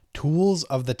Tools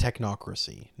of the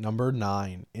Technocracy. Number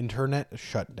 9. Internet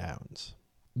Shutdowns.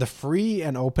 The free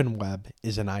and open web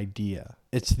is an idea.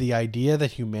 It's the idea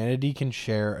that humanity can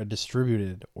share a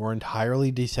distributed or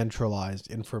entirely decentralized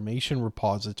information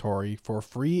repository for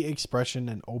free expression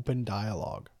and open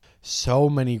dialogue. So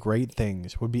many great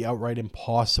things would be outright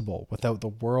impossible without the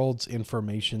world's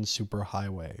information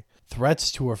superhighway.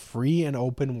 Threats to a free and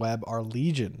open web are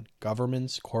legion.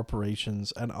 Governments,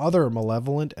 corporations, and other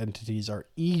malevolent entities are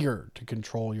eager to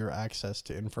control your access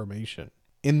to information.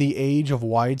 In the age of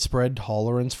widespread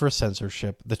tolerance for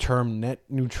censorship, the term net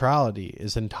neutrality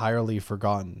is entirely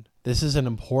forgotten. This is an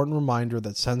important reminder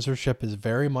that censorship is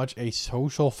very much a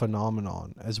social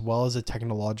phenomenon as well as a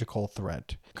technological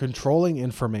threat. Controlling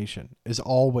information is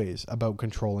always about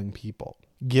controlling people.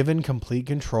 Given complete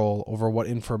control over what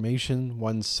information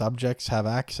one's subjects have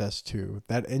access to,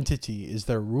 that entity is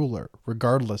their ruler,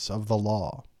 regardless of the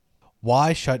law.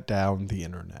 Why shut down the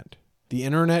internet? The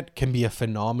internet can be a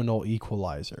phenomenal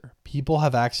equalizer. People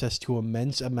have access to an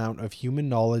immense amount of human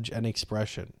knowledge and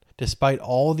expression. Despite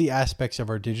all the aspects of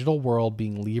our digital world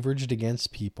being leveraged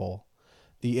against people,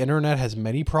 the internet has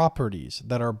many properties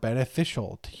that are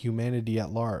beneficial to humanity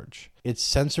at large. Its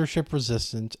censorship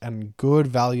resistant and good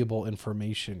valuable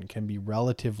information can be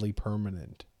relatively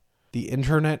permanent. The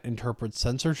internet interprets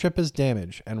censorship as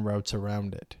damage and routes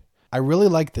around it. I really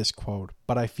like this quote,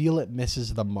 but I feel it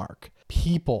misses the mark.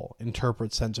 People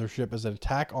interpret censorship as an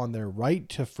attack on their right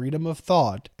to freedom of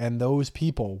thought, and those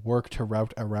people work to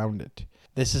route around it.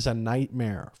 This is a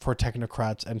nightmare for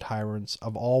technocrats and tyrants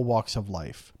of all walks of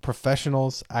life.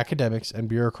 Professionals, academics, and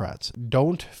bureaucrats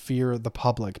don't fear the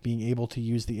public being able to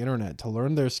use the internet to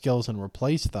learn their skills and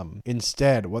replace them.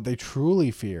 Instead, what they truly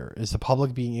fear is the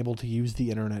public being able to use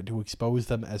the internet to expose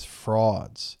them as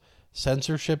frauds.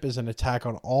 Censorship is an attack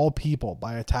on all people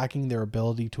by attacking their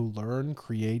ability to learn,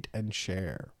 create, and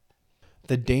share.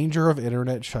 The danger of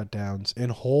internet shutdowns, in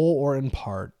whole or in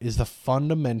part, is the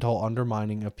fundamental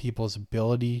undermining of people's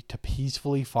ability to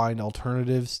peacefully find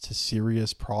alternatives to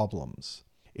serious problems.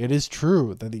 It is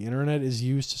true that the internet is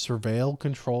used to surveil,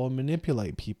 control, and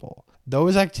manipulate people.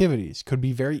 Those activities could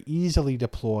be very easily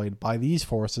deployed by these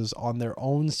forces on their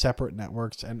own separate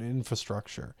networks and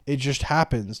infrastructure. It just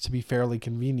happens to be fairly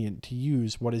convenient to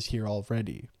use what is here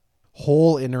already.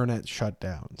 Whole internet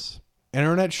shutdowns.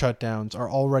 Internet shutdowns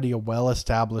are already a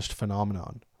well-established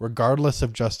phenomenon. Regardless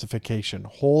of justification,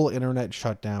 whole internet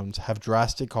shutdowns have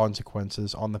drastic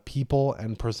consequences on the people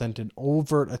and present an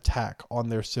overt attack on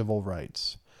their civil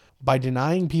rights. By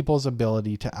denying people's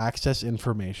ability to access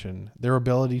information, their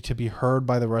ability to be heard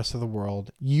by the rest of the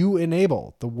world, you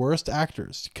enable the worst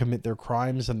actors to commit their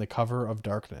crimes in the cover of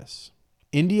darkness.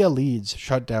 India leads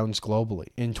shutdowns globally.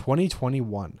 In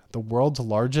 2021, the world's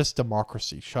largest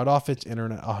democracy shut off its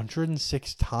internet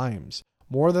 106 times,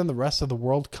 more than the rest of the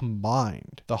world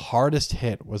combined. The hardest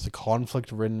hit was the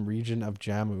conflict-ridden region of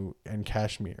Jammu and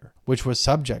Kashmir, which was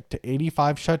subject to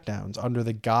 85 shutdowns under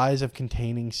the guise of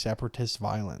containing separatist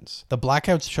violence. The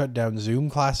blackouts shut down Zoom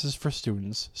classes for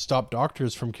students, stopped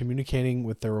doctors from communicating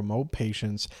with their remote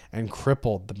patients, and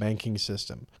crippled the banking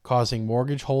system, causing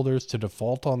mortgage holders to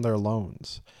default on their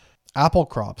loans. Apple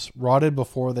crops rotted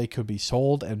before they could be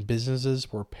sold, and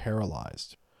businesses were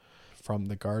paralyzed. From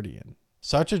The Guardian.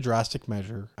 Such a drastic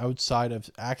measure, outside of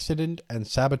accident and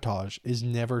sabotage, is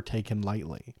never taken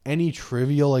lightly. Any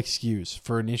trivial excuse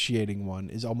for initiating one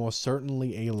is almost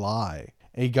certainly a lie.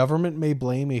 A government may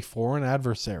blame a foreign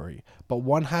adversary, but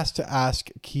one has to ask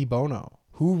cui bono.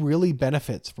 Who really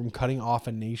benefits from cutting off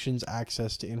a nation's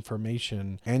access to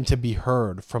information and to be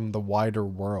heard from the wider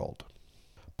world?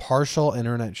 Partial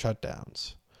internet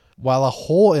shutdowns. While a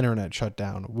whole internet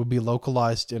shutdown would be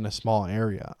localized in a small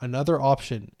area, another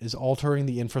option is altering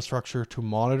the infrastructure to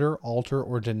monitor, alter,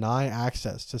 or deny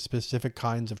access to specific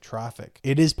kinds of traffic.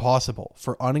 It is possible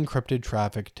for unencrypted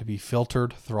traffic to be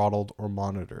filtered, throttled, or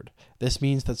monitored. This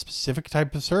means that specific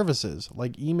types of services,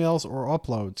 like emails or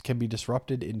uploads, can be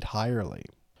disrupted entirely.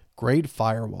 Great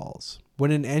firewalls.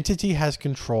 When an entity has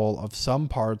control of some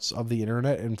parts of the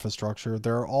internet infrastructure,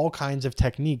 there are all kinds of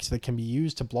techniques that can be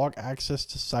used to block access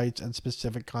to sites and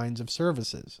specific kinds of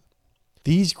services.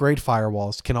 These great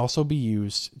firewalls can also be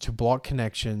used to block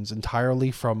connections entirely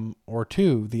from or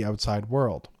to the outside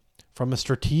world. From a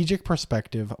strategic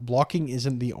perspective, blocking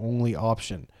isn't the only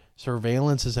option.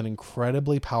 Surveillance is an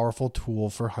incredibly powerful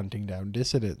tool for hunting down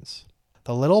dissidents.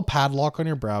 The little padlock on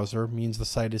your browser means the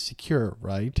site is secure,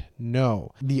 right? No.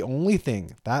 The only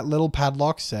thing that little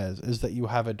padlock says is that you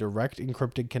have a direct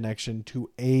encrypted connection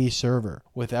to a server.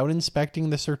 Without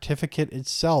inspecting the certificate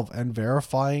itself and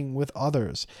verifying with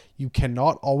others, you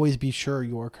cannot always be sure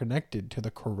you are connected to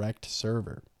the correct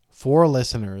server. For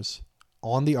listeners,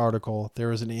 on the article,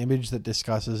 there is an image that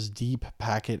discusses deep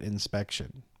packet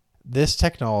inspection. This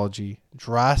technology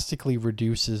drastically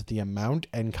reduces the amount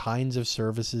and kinds of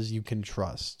services you can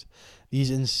trust. These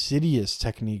insidious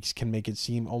techniques can make it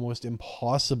seem almost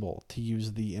impossible to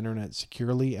use the internet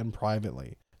securely and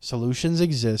privately. Solutions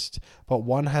exist, but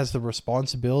one has the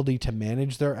responsibility to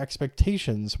manage their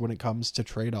expectations when it comes to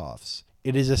trade-offs.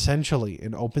 It is essentially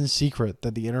an open secret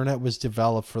that the internet was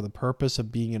developed for the purpose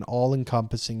of being an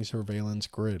all-encompassing surveillance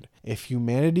grid. If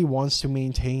humanity wants to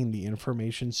maintain the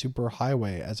information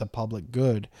superhighway as a public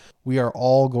good, we are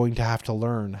all going to have to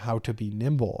learn how to be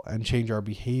nimble and change our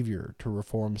behavior to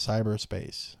reform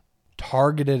cyberspace.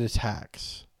 Targeted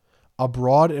attacks. A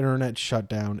broad internet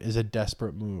shutdown is a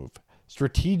desperate move.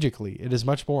 Strategically, it is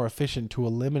much more efficient to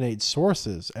eliminate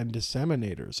sources and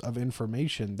disseminators of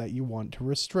information that you want to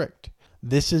restrict.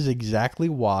 This is exactly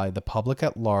why the public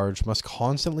at large must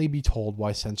constantly be told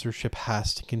why censorship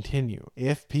has to continue.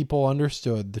 If people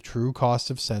understood the true cost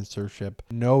of censorship,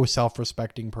 no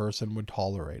self-respecting person would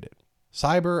tolerate it.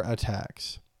 Cyber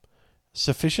attacks.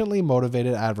 Sufficiently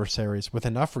motivated adversaries with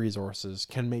enough resources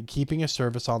can make keeping a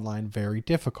service online very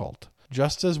difficult.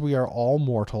 Just as we are all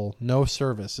mortal, no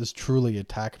service is truly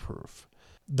attack-proof.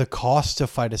 The cost to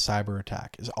fight a cyber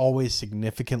attack is always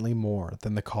significantly more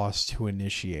than the cost to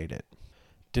initiate it.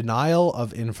 Denial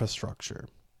of infrastructure.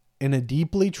 In a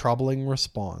deeply troubling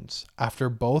response, after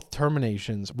both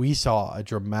terminations, we saw a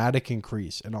dramatic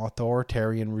increase in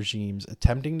authoritarian regimes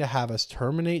attempting to have us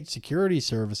terminate security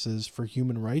services for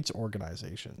human rights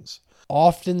organizations,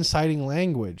 often citing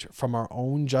language from our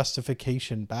own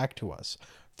justification back to us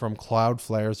from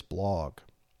Cloudflare's blog.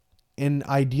 In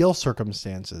ideal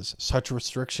circumstances, such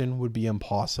restriction would be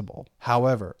impossible.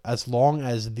 However, as long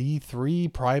as the three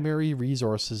primary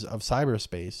resources of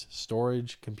cyberspace,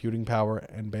 storage, computing power,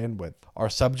 and bandwidth, are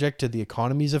subject to the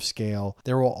economies of scale,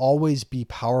 there will always be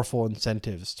powerful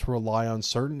incentives to rely on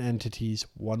certain entities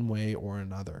one way or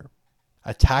another.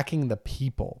 Attacking the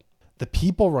people. The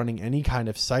people running any kind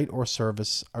of site or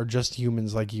service are just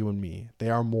humans like you and me. They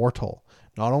are mortal.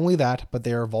 Not only that, but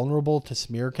they are vulnerable to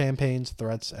smear campaigns,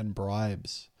 threats, and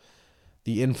bribes.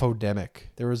 The infodemic.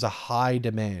 There is a high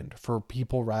demand for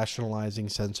people rationalizing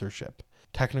censorship.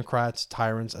 Technocrats,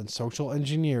 tyrants, and social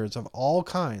engineers of all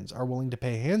kinds are willing to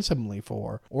pay handsomely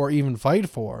for, or even fight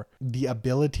for, the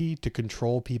ability to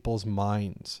control people's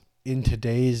minds. In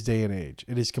today's day and age,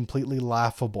 it is completely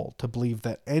laughable to believe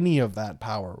that any of that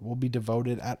power will be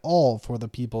devoted at all for the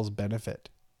people's benefit.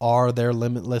 Are there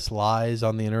limitless lies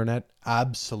on the internet?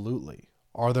 Absolutely.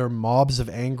 Are there mobs of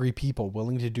angry people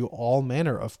willing to do all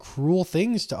manner of cruel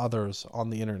things to others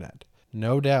on the internet?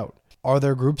 No doubt. Are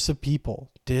there groups of people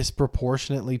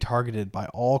disproportionately targeted by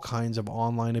all kinds of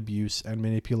online abuse and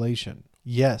manipulation?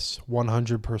 Yes,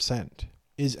 100%.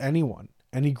 Is anyone,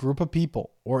 any group of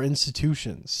people or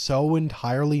institutions so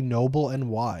entirely noble and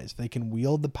wise they can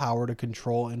wield the power to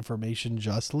control information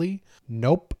justly?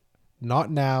 Nope.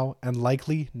 Not now, and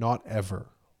likely not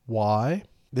ever. Why?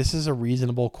 This is a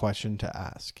reasonable question to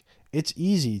ask. It's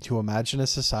easy to imagine a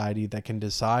society that can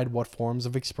decide what forms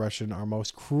of expression are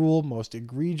most cruel, most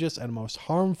egregious, and most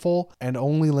harmful, and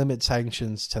only limit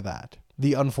sanctions to that.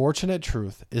 The unfortunate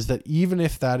truth is that even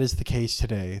if that is the case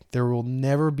today, there will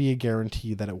never be a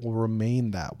guarantee that it will remain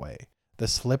that way. The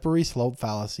slippery slope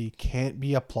fallacy can't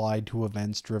be applied to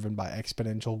events driven by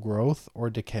exponential growth or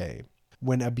decay.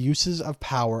 When abuses of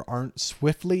power aren't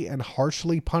swiftly and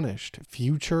harshly punished,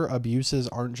 future abuses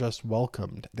aren't just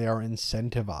welcomed, they are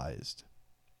incentivized.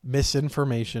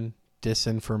 Misinformation,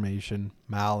 disinformation,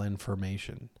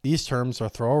 malinformation. These terms are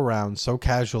thrown around so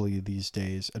casually these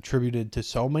days, attributed to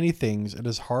so many things it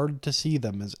is hard to see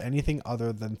them as anything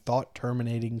other than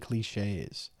thought-terminating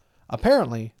cliches.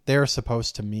 Apparently, they are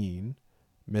supposed to mean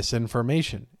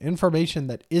misinformation, information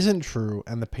that isn't true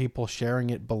and the people sharing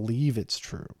it believe it's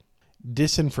true.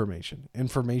 Disinformation,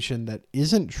 information that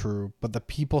isn't true, but the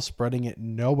people spreading it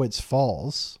know it's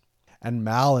false. And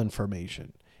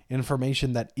malinformation,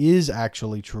 information that is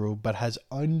actually true, but has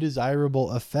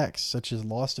undesirable effects, such as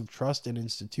loss of trust in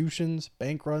institutions,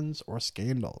 bank runs, or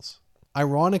scandals.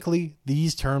 Ironically,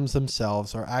 these terms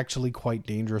themselves are actually quite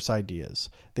dangerous ideas.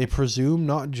 They presume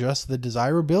not just the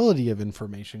desirability of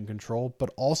information control,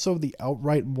 but also the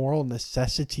outright moral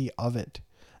necessity of it.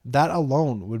 That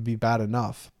alone would be bad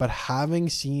enough, but having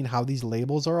seen how these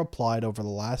labels are applied over the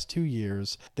last 2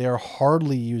 years, they are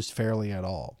hardly used fairly at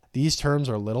all. These terms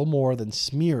are little more than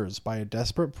smears by a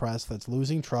desperate press that's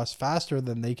losing trust faster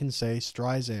than they can say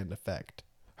Streisand effect.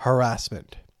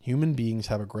 Harassment. Human beings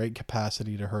have a great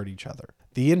capacity to hurt each other.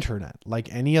 The internet,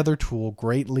 like any other tool,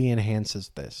 greatly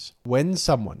enhances this. When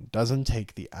someone doesn't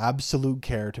take the absolute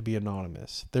care to be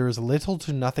anonymous, there is little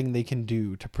to nothing they can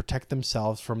do to protect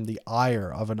themselves from the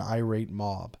ire of an irate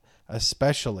mob,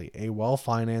 especially a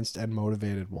well-financed and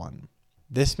motivated one.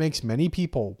 This makes many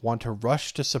people want to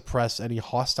rush to suppress any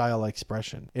hostile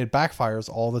expression. It backfires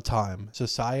all the time.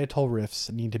 Societal rifts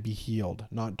need to be healed,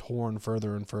 not torn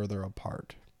further and further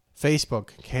apart.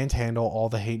 Facebook can't handle all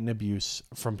the hate and abuse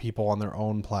from people on their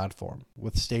own platform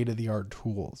with state-of-the-art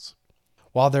tools.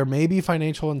 While there may be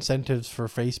financial incentives for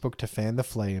Facebook to fan the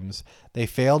flames, they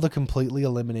fail to completely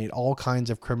eliminate all kinds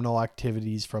of criminal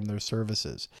activities from their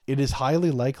services. It is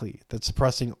highly likely that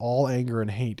suppressing all anger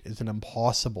and hate is an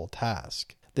impossible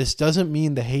task. This doesn't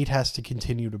mean the hate has to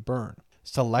continue to burn.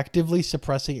 Selectively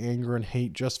suppressing anger and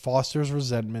hate just fosters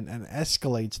resentment and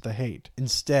escalates the hate.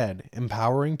 Instead,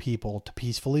 empowering people to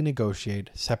peacefully negotiate,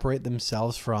 separate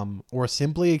themselves from, or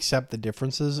simply accept the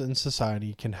differences in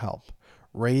society can help.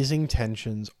 Raising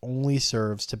tensions only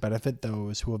serves to benefit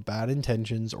those who have bad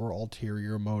intentions or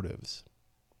ulterior motives.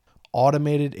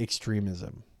 Automated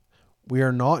extremism. We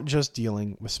are not just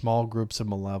dealing with small groups of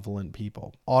malevolent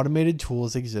people. Automated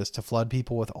tools exist to flood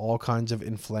people with all kinds of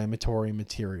inflammatory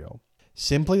material.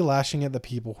 Simply lashing at the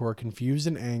people who are confused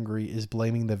and angry is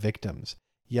blaming the victims.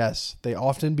 Yes, they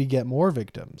often beget more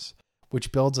victims,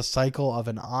 which builds a cycle of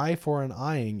an eye for an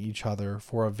eyeing each other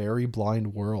for a very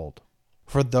blind world.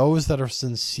 For those that are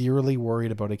sincerely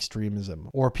worried about extremism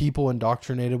or people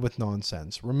indoctrinated with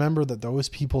nonsense, remember that those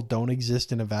people don't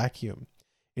exist in a vacuum.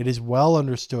 It is well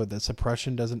understood that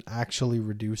suppression doesn't actually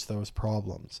reduce those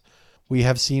problems. We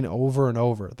have seen over and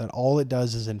over that all it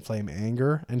does is inflame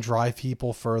anger and drive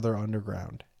people further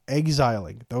underground.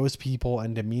 Exiling those people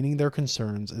and demeaning their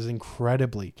concerns is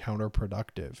incredibly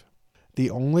counterproductive. The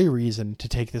only reason to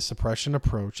take this suppression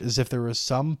approach is if there is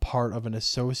some part of an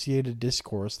associated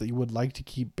discourse that you would like to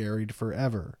keep buried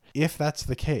forever. If that's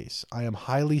the case, I am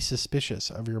highly suspicious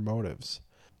of your motives.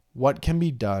 What can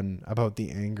be done about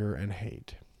the anger and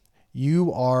hate?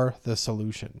 You are the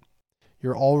solution.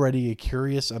 You're already a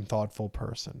curious and thoughtful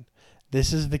person.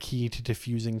 This is the key to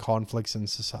diffusing conflicts in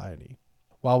society.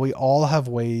 While we all have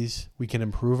ways we can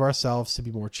improve ourselves to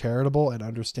be more charitable and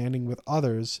understanding with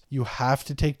others, you have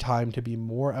to take time to be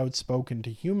more outspoken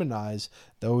to humanize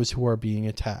those who are being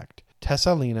attacked.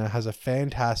 Tessalina has a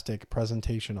fantastic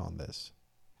presentation on this.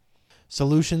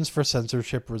 Solutions for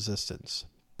censorship resistance.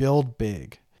 Build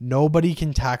big. Nobody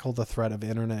can tackle the threat of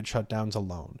internet shutdowns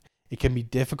alone. It can be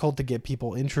difficult to get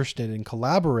people interested in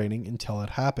collaborating until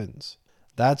it happens.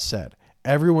 That said,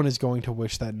 everyone is going to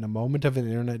wish that in a moment of an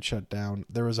internet shutdown,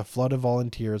 there is a flood of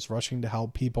volunteers rushing to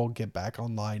help people get back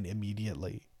online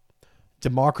immediately.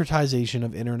 Democratization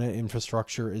of internet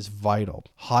infrastructure is vital.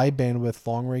 High bandwidth,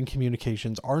 long-range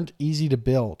communications aren't easy to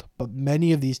build, but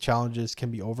many of these challenges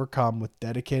can be overcome with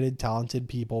dedicated, talented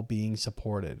people being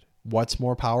supported. What's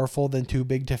more powerful than too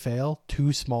big to fail?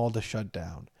 Too small to shut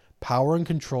down. Power and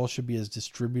control should be as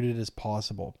distributed as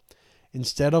possible.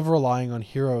 Instead of relying on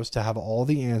heroes to have all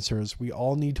the answers, we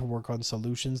all need to work on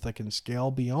solutions that can scale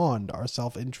beyond our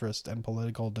self-interest and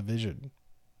political division.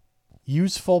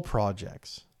 Useful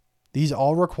projects. These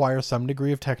all require some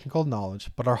degree of technical knowledge,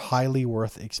 but are highly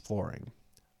worth exploring.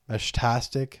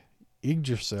 Meshtastic,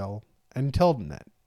 Yggdrasil, and TildeNet.